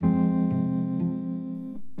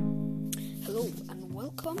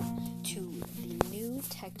welcome to the new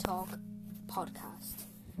Tech Talk podcast.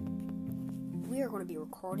 We are going to be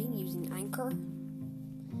recording using Anchor,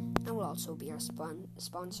 and will also be our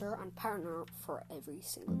sponsor and partner for every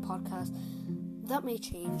single podcast. That may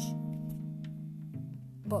change,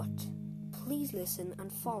 but please listen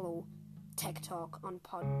and follow Tech Talk on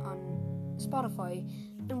Spotify,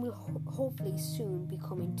 and we'll hopefully soon be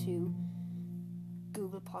coming to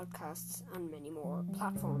Google Podcasts and many more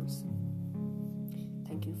platforms.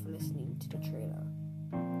 Thank you for listening to the trailer.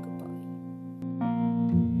 Goodbye.